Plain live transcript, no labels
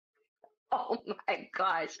Oh my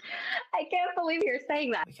gosh. I can't believe you're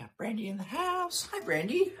saying that. We got Brandy in the house. Hi,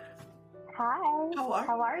 Brandy. Hi. How are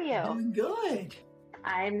How you? are you? Doing good.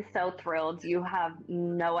 I'm so thrilled. You have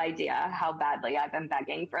no idea how badly I've been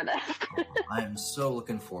begging for this. I'm so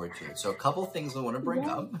looking forward to it. So a couple things I want to bring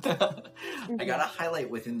Yeah. up. I got Mhm. to highlight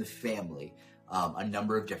within the family a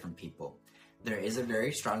number of different people. There is a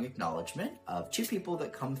very strong acknowledgement of two people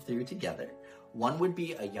that come through together. One would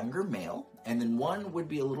be a younger male, and then one would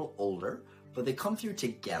be a little older, but they come through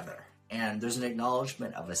together. And there's an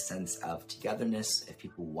acknowledgement of a sense of togetherness. If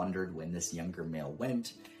people wondered when this younger male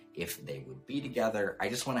went, if they would be together, I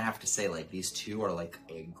just want to have to say, like, these two are like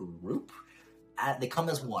a group. They come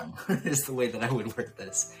as one, is the way that I would word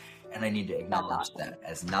this. And I need to That's acknowledge awesome. that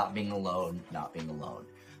as not being alone, not being alone.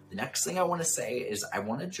 The next thing I want to say is I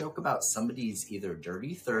want to joke about somebody's either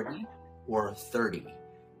dirty 30 or 30,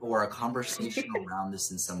 or a conversation around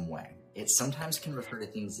this in some way. It sometimes can refer to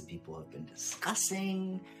things that people have been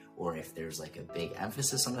discussing, or if there's like a big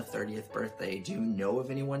emphasis on a 30th birthday. Do you know of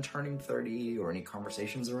anyone turning 30 or any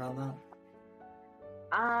conversations around that?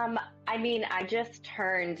 I mean, I just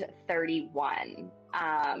turned 31.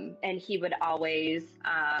 And he would always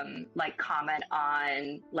like comment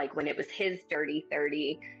on like when it was his dirty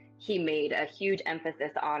 30, he made a huge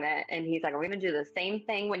emphasis on it. And he's like, we're gonna do the same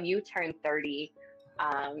thing when you turn 30.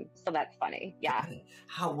 So that's funny. Yeah. Got it.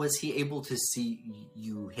 How was he able to see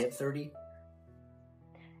you hit 30?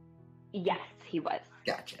 Yes, he was.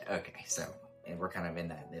 Gotcha. Okay, so and we're kind of in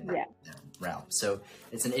that Yeah. realm. So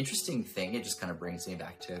it's an interesting thing. It just kind of brings me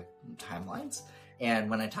back to timelines. And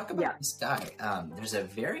when I talk about Yeah. this guy, there's a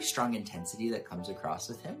very strong intensity that comes across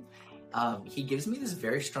with him. He gives me this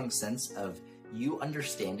very strong sense of you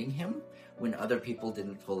understanding him when other people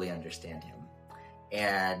didn't fully understand him.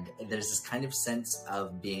 And there's this kind of sense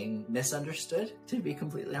of being misunderstood, to be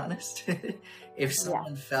completely honest. If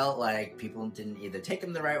someone felt like people didn't either take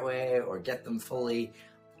them the right way or get them fully,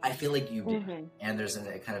 I feel like you did. Hmm. And there's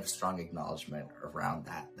a kind of strong acknowledgement around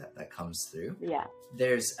that comes through. Yeah.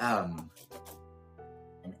 There's an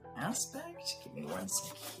aspect. Give me one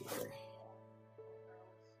sec here.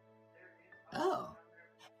 Oh.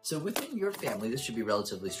 So within your family, this should be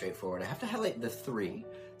relatively straightforward. I have to highlight the three.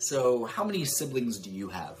 So how many siblings do you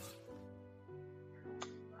have?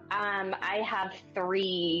 I have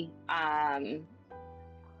three.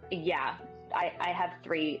 Yeah, I have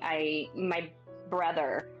three. My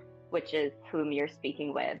brother, which is whom you're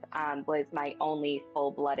speaking with, was my only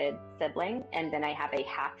full-blooded sibling, and then I have a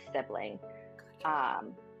half sibling.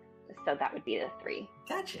 So that would be the three.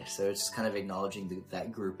 Gotcha. So it's just kind of acknowledging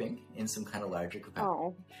that grouping in some kind of larger capacity.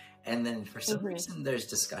 Oh. And then for some Mhm. reason, there's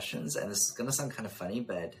discussions, and this is going to sound kind of funny,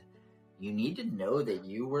 but you need to know that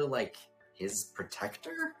you were like his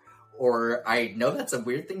protector. Or I know that's a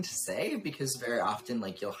weird thing to say because very often,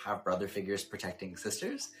 like, you'll have brother figures protecting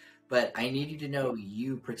sisters, but I need you to know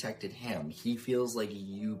you protected him. He feels like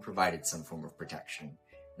you provided some form of protection,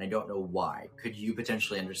 and I don't know why. Could you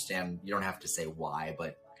potentially understand? You don't have to say why,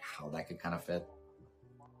 but how that could kind of fit.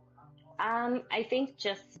 I think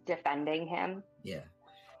just defending him Yeah.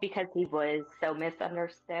 because he was so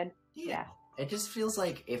misunderstood. Yeah. It just feels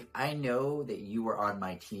like if I know that you were on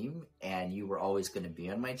my team and you were always going to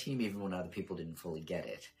be on my team, even when other people didn't fully get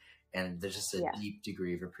it. And there's just a deep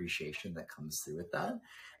degree of appreciation that comes through with that.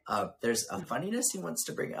 There's a funniness he wants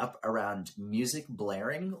to bring up around music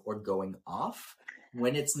blaring or going off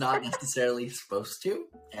when it's not necessarily supposed to.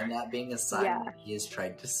 And that being a sign that he has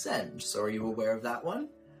tried to send. So are you aware of that one?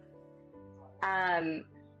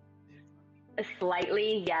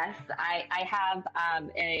 Slightly, yes. I have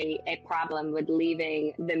a problem with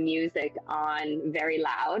leaving the music on very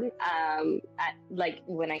loud. Like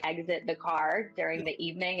when I exit the car during the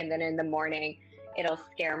evening, and then in the morning, it'll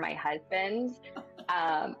scare my husband.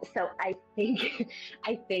 So I think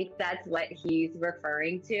that's what he's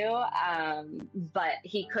referring to. But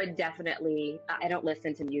he could definitely. I don't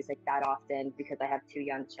listen to music that often because I have two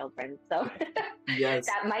young children. So yes,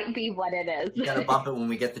 that might be what it is. You gotta bump it when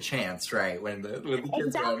we get the chance, right? When the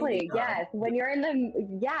kids exactly. Yes, when you're in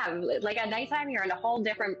the like at nighttime, you're in a whole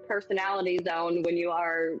different personality zone when you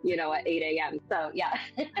are, at 8 a.m. So yeah.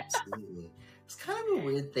 Absolutely. It's kind of a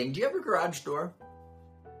weird thing. Do you have a garage door?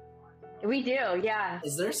 We do, yeah.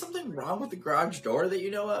 Is there something wrong with the garage door that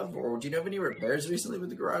you know of? Or do you know of any repairs recently with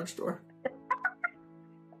the garage door?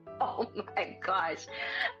 Oh my gosh.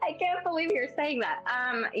 I can't believe you're saying that.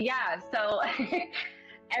 Yeah, so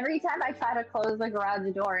every time I try to close the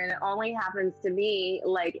garage door, and it only happens to me,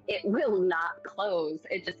 like, it will not close.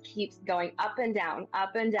 It just keeps going up and down,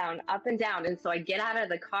 up and down, up and down. And so I get out of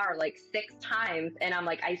the car like 6 times, and I'm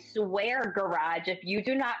like, I swear, garage, if you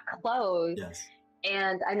do not close, yes,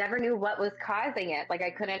 and I never knew what was causing it. Like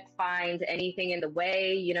I couldn't find anything in the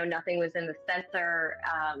way, nothing was in the center.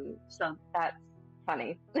 So that's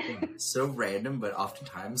funny. So random, but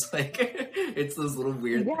oftentimes like it's those little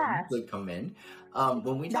weird Yeah, things that come in.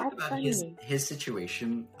 When we talk that's about his funny. his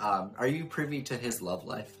situation, are you privy to his love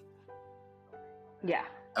life? Yeah,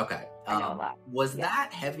 Okay. I know a lot. Was Yeah,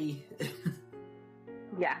 that heavy?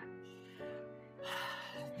 yeah,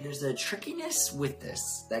 There's a trickiness with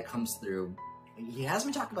this that comes through. He has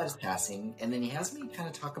me talk about his passing, and then he has me kind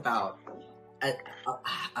of talk about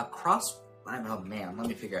a cross. Oh man, let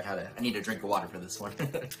me figure out how to. I need a drink of water for this one.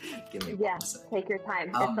 Give me yeah. one second. Take your time.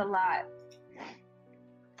 It's a lot.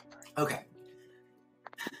 Okay.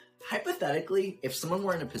 Hypothetically, if someone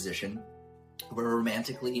were in a position where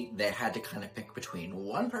romantically they had to kind of pick between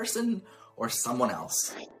one person or someone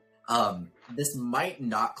else, this might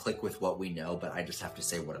not click with what we know, but I just have to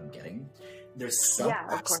say what I'm getting. There's some Yeah,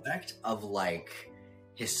 of course. aspect of like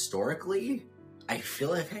historically, I feel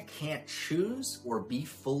like I can't choose or be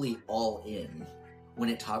fully all in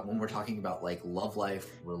when we're talking about like love life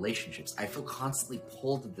relationships. I feel constantly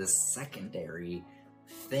pulled to this secondary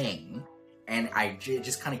thing, and it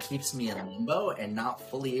just kind of keeps me in limbo and not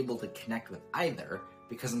fully able to connect with either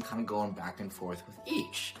because I'm kind of going back and forth with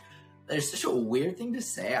each. There's such a weird thing to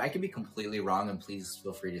say. I could be completely wrong, and please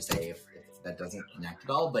feel free to say if that doesn't connect at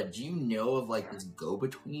all. But do you know of like this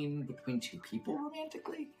go-between between two people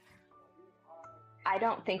romantically? I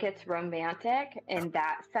don't think it's romantic in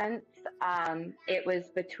that sense. It was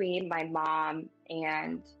between my mom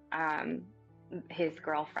and his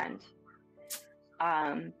girlfriend.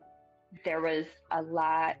 There was a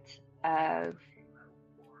lot of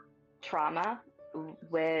trauma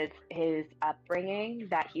with his upbringing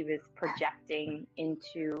that he was projecting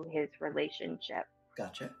into his relationship.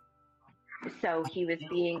 Gotcha. So he was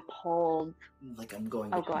being pulled. Like I'm going.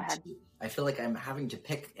 Oh, go ahead. Two. I feel like I'm having to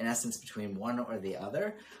pick, in essence, between one or the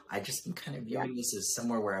other. I just am kind of viewing this as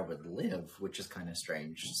somewhere where I would live, which is kind of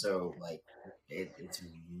strange. So, like, it's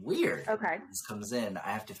weird. Okay. This comes in. I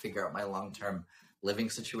have to figure out my long-term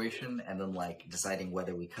living situation, and then like deciding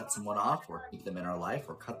whether we cut someone off or keep them in our life,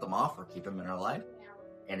 or cut them off or keep them in our life.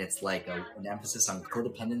 And it's like an emphasis on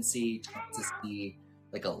codependency, toxicity,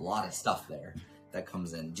 like a lot of stuff there that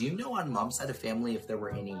comes in. Do you know on mom's side of family if there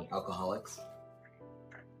were any alcoholics?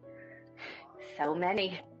 So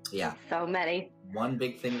many. Yeah. So many. One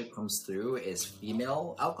big thing that comes through is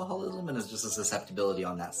female alcoholism, and it's just a susceptibility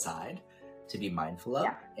on that side to be mindful of.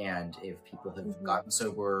 Yeah. And if people have gotten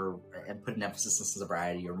sober and put an emphasis on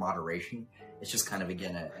sobriety or moderation, it's just kind of,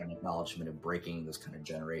 again, an acknowledgement of breaking those kind of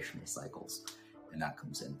generational cycles. And that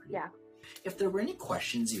comes in pretty well. If there were any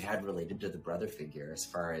questions you had related to the brother figure as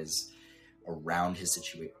far as around his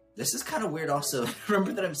situation. This is kind of weird also.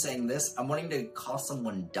 Remember that I'm saying this? I'm wanting to call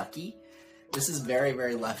someone Ducky. This is very,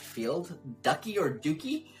 very left field. Ducky or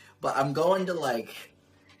Dookie, but I'm going to like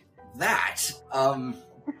that.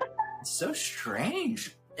 It's so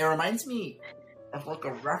strange. It reminds me of like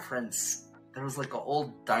a reference. There was like an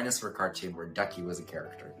old dinosaur cartoon where Ducky was a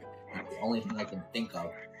character. That's the only thing I can think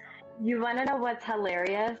of. You want to know what's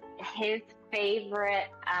hilarious? His favorite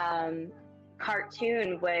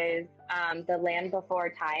cartoon was The Land Before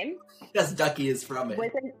Time. Yes, Ducky is from it.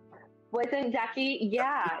 Wasn't Ducky?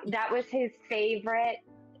 Yeah, that was his favorite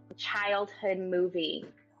childhood movie.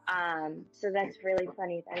 So that's really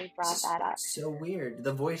funny that he brought that up. So weird.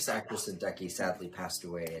 The voice actress of Ducky sadly passed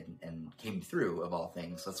away and came through, of all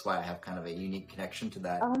things. That's why I have kind of a unique connection to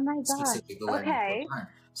that. Oh my gosh. Okay.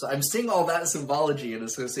 So I'm seeing all that symbology in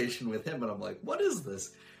association with him, and I'm like, what is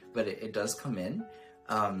this? But it does come in.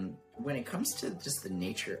 When it comes to just the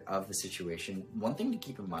nature of the situation, one thing to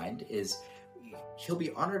keep in mind is he'll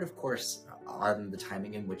be honored, of course, on the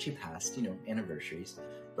timing in which he passed, anniversaries.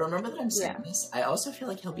 But remember that I'm saying this, I also feel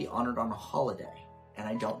like he'll be honored on a holiday, and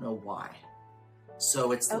I don't know why.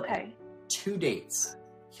 So it's like 2 dates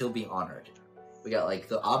he'll be honored. We got like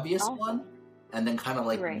the obvious one, and then kind of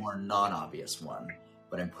like the more non-obvious one.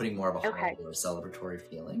 But I'm putting more of a holiday or celebratory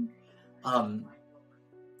feeling.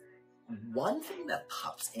 One thing that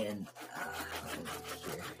pops in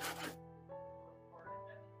here.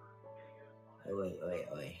 Wait.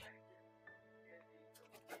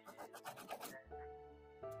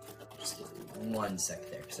 Just give me 1 sec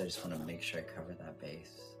there, because I just want to make sure I cover that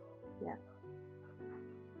base. Yeah.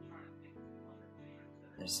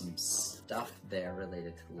 There's some stuff there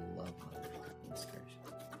related to love excursion.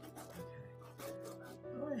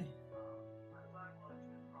 Okay.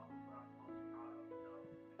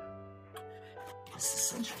 This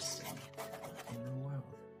is interesting. What in the world?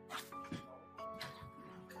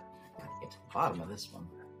 Gotta get to the bottom of this one.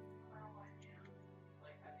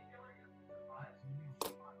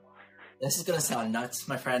 This is going to sound nuts,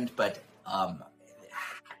 my friend, but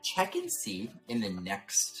check and see in the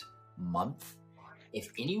next month if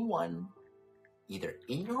anyone, either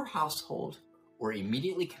in your household or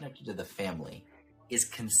immediately connected to the family, is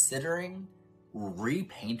considering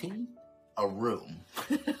repainting a room.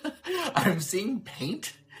 I'm seeing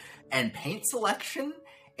paint and paint selection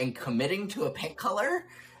and committing to a paint color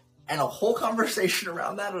and a whole conversation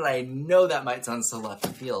around that. And I know that might sound so left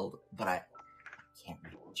field, but I can't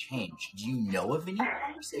make a change. Do you know of any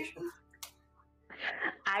conversation?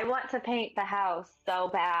 I want to paint the house so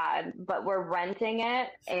bad, but we're renting it,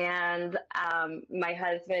 and my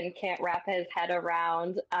husband can't wrap his head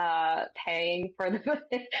around paying for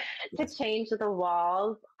to change the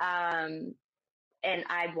walls. And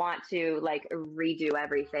I want to like redo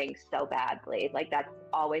everything so badly. Like that's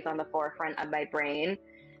always on the forefront of my brain.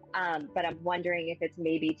 But I'm wondering if it's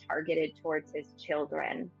maybe targeted towards his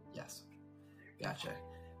children. Yes. Gotcha.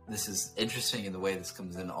 This is interesting in the way this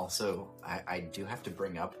comes in. Also, I do have to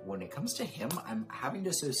bring up, when it comes to him, I'm having to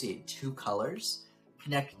associate two colors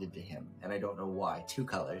connected to him, and I don't know why. Two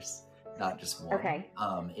colors, not just one. Okay.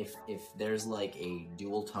 If there's like a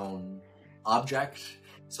dual tone object,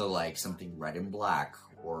 so like something red and black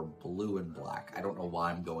or blue and black, I don't know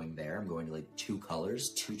why I'm going there. I'm going to like two colors,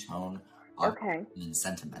 two tone, okay, and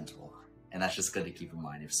sentimental. And that's just good to keep in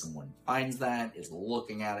mind. If someone finds that, is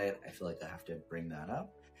looking at it, I feel like I have to bring that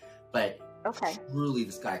up. But okay, truly,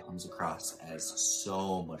 this guy comes across as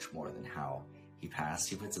so much more than how he passed.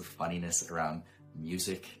 He puts a funniness around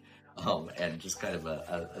music and just kind of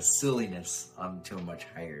a silliness to a much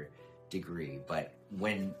higher degree. But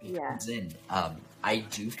when he comes in, I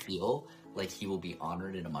do feel like he will be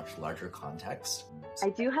honored in a much larger context. I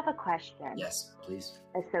do have a question. Yes, please.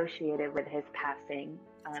 Associated with his passing.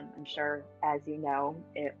 I'm sure, as you know,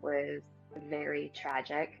 it was very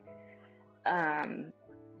tragic.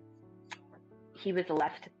 He was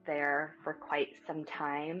left there for quite some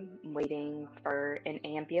time waiting for an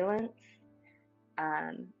ambulance.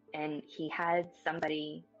 And he had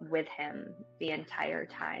somebody with him the entire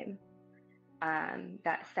time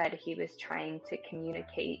that said he was trying to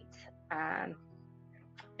communicate. And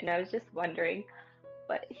I was just wondering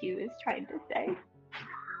what he was trying to say.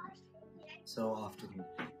 So often,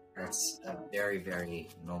 that's a very, very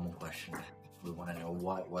normal question. We want to know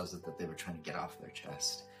what was it that they were trying to get off their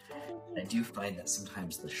chest. And I do find that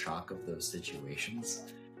sometimes the shock of those situations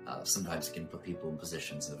sometimes can put people in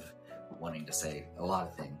positions of wanting to say a lot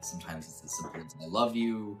of things. Sometimes it's as simple as I love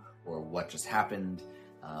you, or what just happened,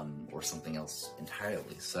 or something else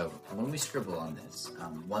entirely. So when we scribble on this,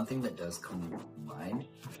 one thing that does come to mind,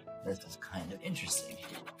 this is kind of interesting.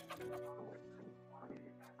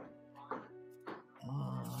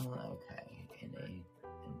 Okay, and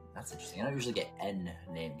that's interesting. I don't usually get N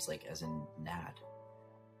names, like as in Nat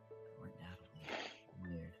or Natalie.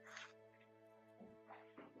 Weird.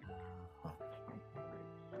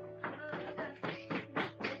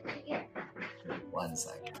 One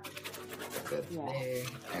second. Good. Yeah. There.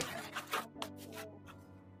 Okay.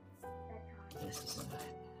 This is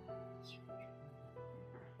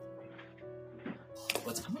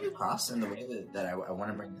what's coming across in the way that I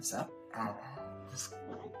want to bring this up. This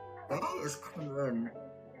guy is coming in.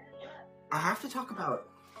 I have to talk about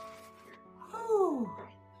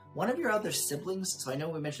one of your other siblings. So I know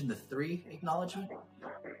we mentioned the 3 acknowledgement.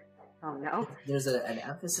 Oh no. There's an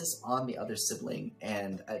emphasis on the other sibling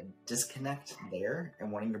and a disconnect there,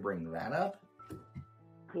 and wanting to bring that up.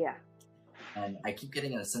 Yeah. And I keep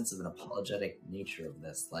getting a sense of an apologetic nature of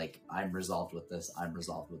this. Like, I'm resolved with this, I'm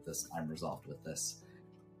resolved with this, I'm resolved with this.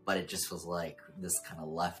 But it just feels like this kind of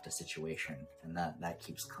left a situation, and that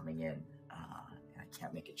keeps coming in. And I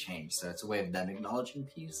can't make it change. So it's a way of them acknowledging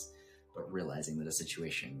peace, but realizing that a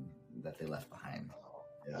situation that they left behind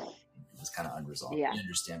was kind of unresolved. Yeah. You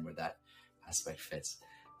understand where that aspect fits.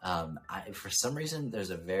 For some reason, there's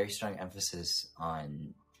a very strong emphasis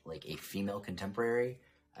on like a female contemporary.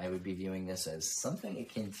 I would be viewing this as something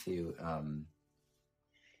akin to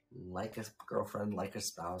like a girlfriend, like a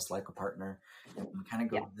spouse, like a partner. And when we kind of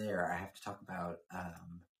go there, I have to talk about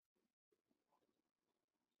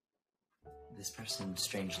this person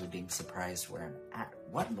strangely being surprised where I'm at.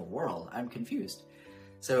 What in the world? I'm confused.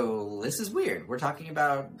 So this is weird. We're talking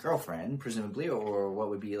about girlfriend, presumably, or what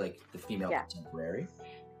would be like the female contemporary,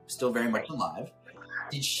 still very much alive.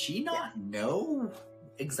 Did she not know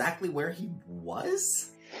exactly where he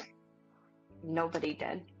was? Nobody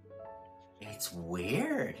did. It's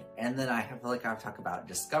weird. And then I've talked about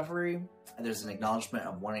discovery. And there's an acknowledgement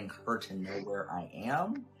of wanting her to know where I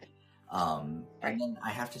am. And then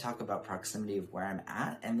I have to talk about proximity of where I'm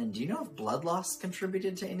at. And then do you know if blood loss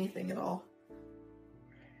contributed to anything at all?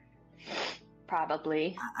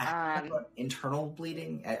 probably. How about internal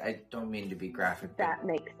bleeding? I don't mean to be graphic, but That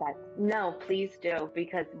makes sense. No, please do,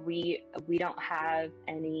 because we don't have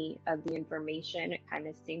any of the information. It kind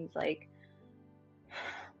of seems like,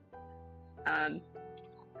 um,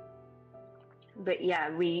 but yeah,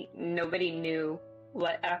 nobody knew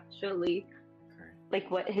what actually, like,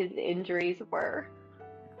 what his injuries were,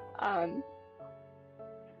 um,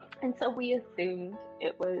 and so we assumed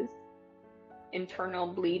it was internal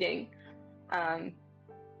bleeding, um,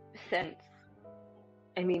 since,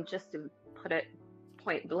 I mean, just to put it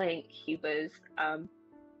point blank, he was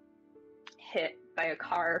hit by a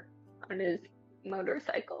car on his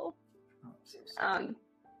motorcycle, oh, I'm so sorry.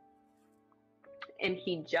 and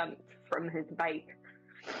he jumped from his bike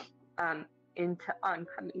into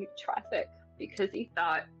oncoming traffic because he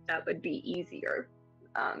thought that would be easier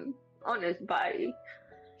on his body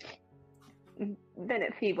than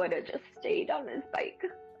if he would have just stayed on his bike.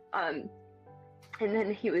 And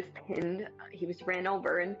then he was pinned. He was ran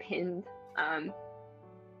over and pinned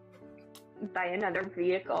by another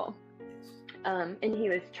vehicle, and he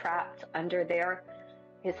was trapped under there.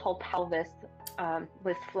 His whole pelvis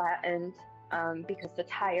was flattened because the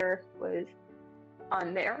tire was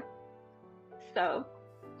on there. So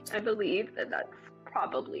I believe that that's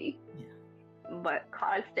probably what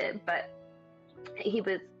caused it. But he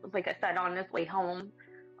was, like I said, on his way home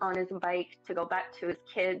on his bike to go back to his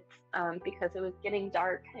kids because it was getting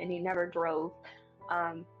dark, and he never drove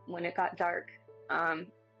when it got dark.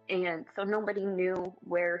 And so nobody knew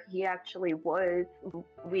where he actually was.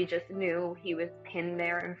 We just knew he was pinned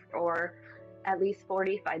there for at least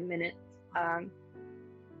 45 minutes.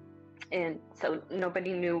 And so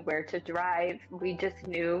nobody knew where to drive. We just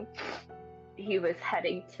knew he was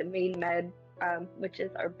heading to Maine Med, which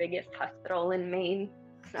is our biggest hospital in Maine.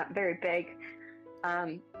 It's not very big.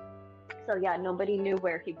 So yeah, nobody knew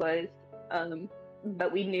where he was.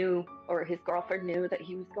 But we knew, or his girlfriend knew, that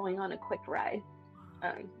he was going on a quick ride.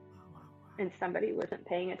 And somebody wasn't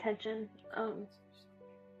paying attention. I'm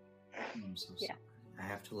so sorry. I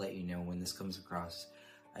have to let you know, when this comes across,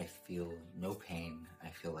 I feel no pain. I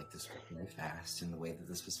feel like this was very fast in the way that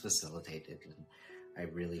this was facilitated, and I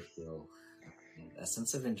really feel a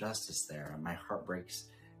sense of injustice there. My heart breaks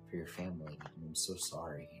for your family, and I'm so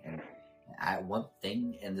sorry. And one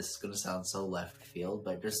thing, and this is going to sound so left field,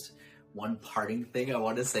 but just one parting thing I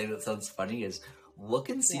want to say that sounds funny is, look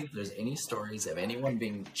and see if there's any stories of anyone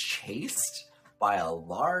being chased by a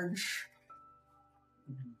large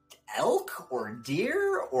elk or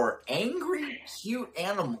deer or angry, cute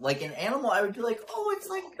animal. Like an animal, I would be like, oh, it's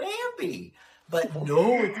like Bambi. But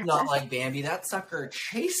no, it's not like Bambi. That sucker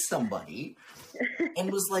chased somebody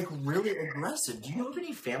and was like really aggressive. Do you know of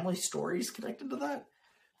any family stories connected to that?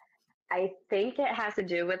 I think it has to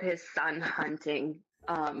do with his son hunting.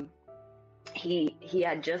 He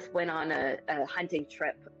had just went on a hunting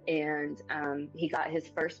trip, and he got his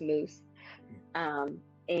first moose.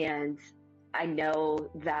 And I know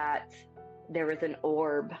that there was an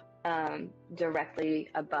orb directly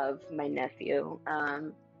above my nephew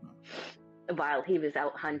while he was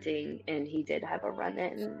out hunting, and he did have a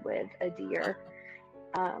run-in with a deer.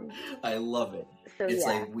 I love it. So it's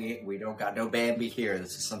like we don't got no Bambi here.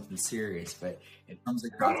 This is something serious, but it comes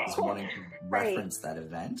across as wanting to reference that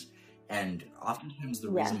event. And oftentimes the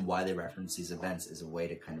reason why they reference these events is a way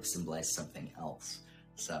to kind of symbolize something else.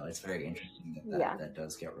 So it's very interesting that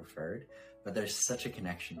does get referred. But there's such a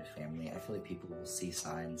connection to family. I feel like people will see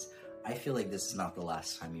signs. I feel like this is not the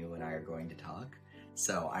last time you and I are going to talk.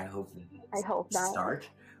 So I hope that start.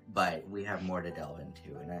 But we have more to delve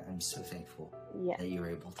into. And I'm so thankful that you were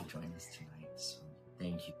able to join us tonight. So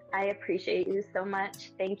thank you. I appreciate you so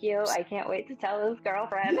much. Thank you. I can't wait to tell his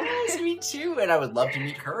girlfriend. Yes, me too. And I would love to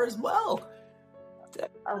meet her as well.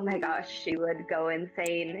 Oh my gosh, she would go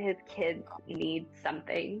insane. His kids need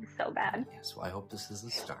something so bad. Yes, well, I hope this is the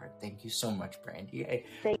start. Thank you so much, Brandy.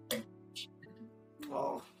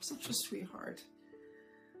 Oh, such a sweetheart.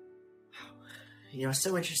 You know, it's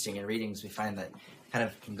so interesting in readings. We find that kind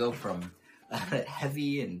of can go from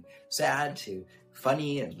heavy and sad to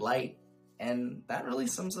funny and light. And that really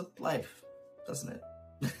sums up life, doesn't it?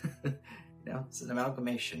 You know, it's an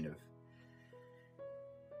amalgamation of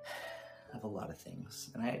a lot of things.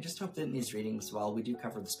 And I just hope that in these readings, while we do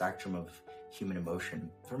cover the spectrum of human emotion,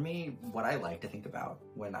 for me, what I like to think about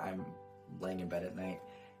when I'm laying in bed at night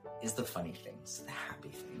is the funny things, the happy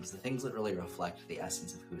things, the things that really reflect the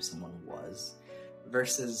essence of who someone was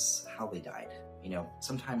versus how they died. You know,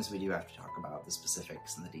 sometimes we do have to talk about the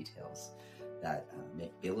specifics and the details that may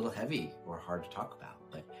be a little heavy or hard to talk about,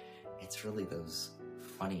 but it's really those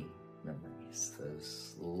funny memories,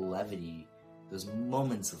 those levity, those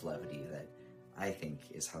moments of levity that I think,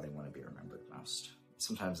 is how they want to be remembered most.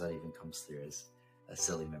 Sometimes that even comes through as a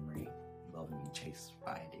silly memory involving being chased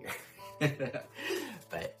by a deer.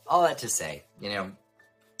 But all that to say,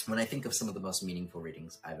 when I think of some of the most meaningful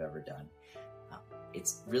readings I've ever done,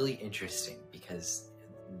 it's really interesting because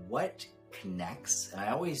what connects, and I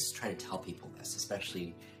always try to tell people this,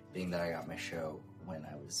 especially being that I got my show when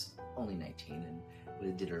I was only 19 and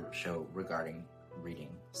we did a show regarding reading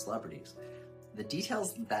celebrities. The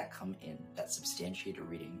details that come in that substantiate a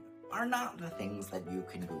reading are not the things that you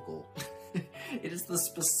can Google. It is the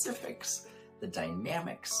specifics, the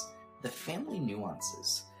dynamics, the family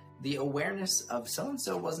nuances, the awareness of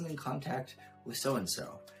so-and-so wasn't in contact with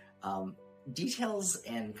so-and-so. Details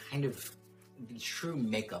and kind of the true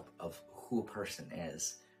makeup of who a person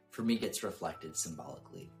is, for me, gets reflected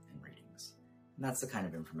symbolically in readings. And that's the kind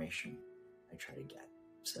of information I try to get.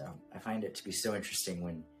 So I find it to be so interesting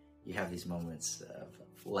when you have these moments of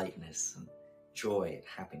lightness and joy and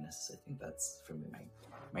happiness. I think that's, for me,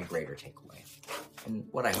 my greater takeaway. And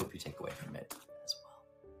what I hope you take away from it as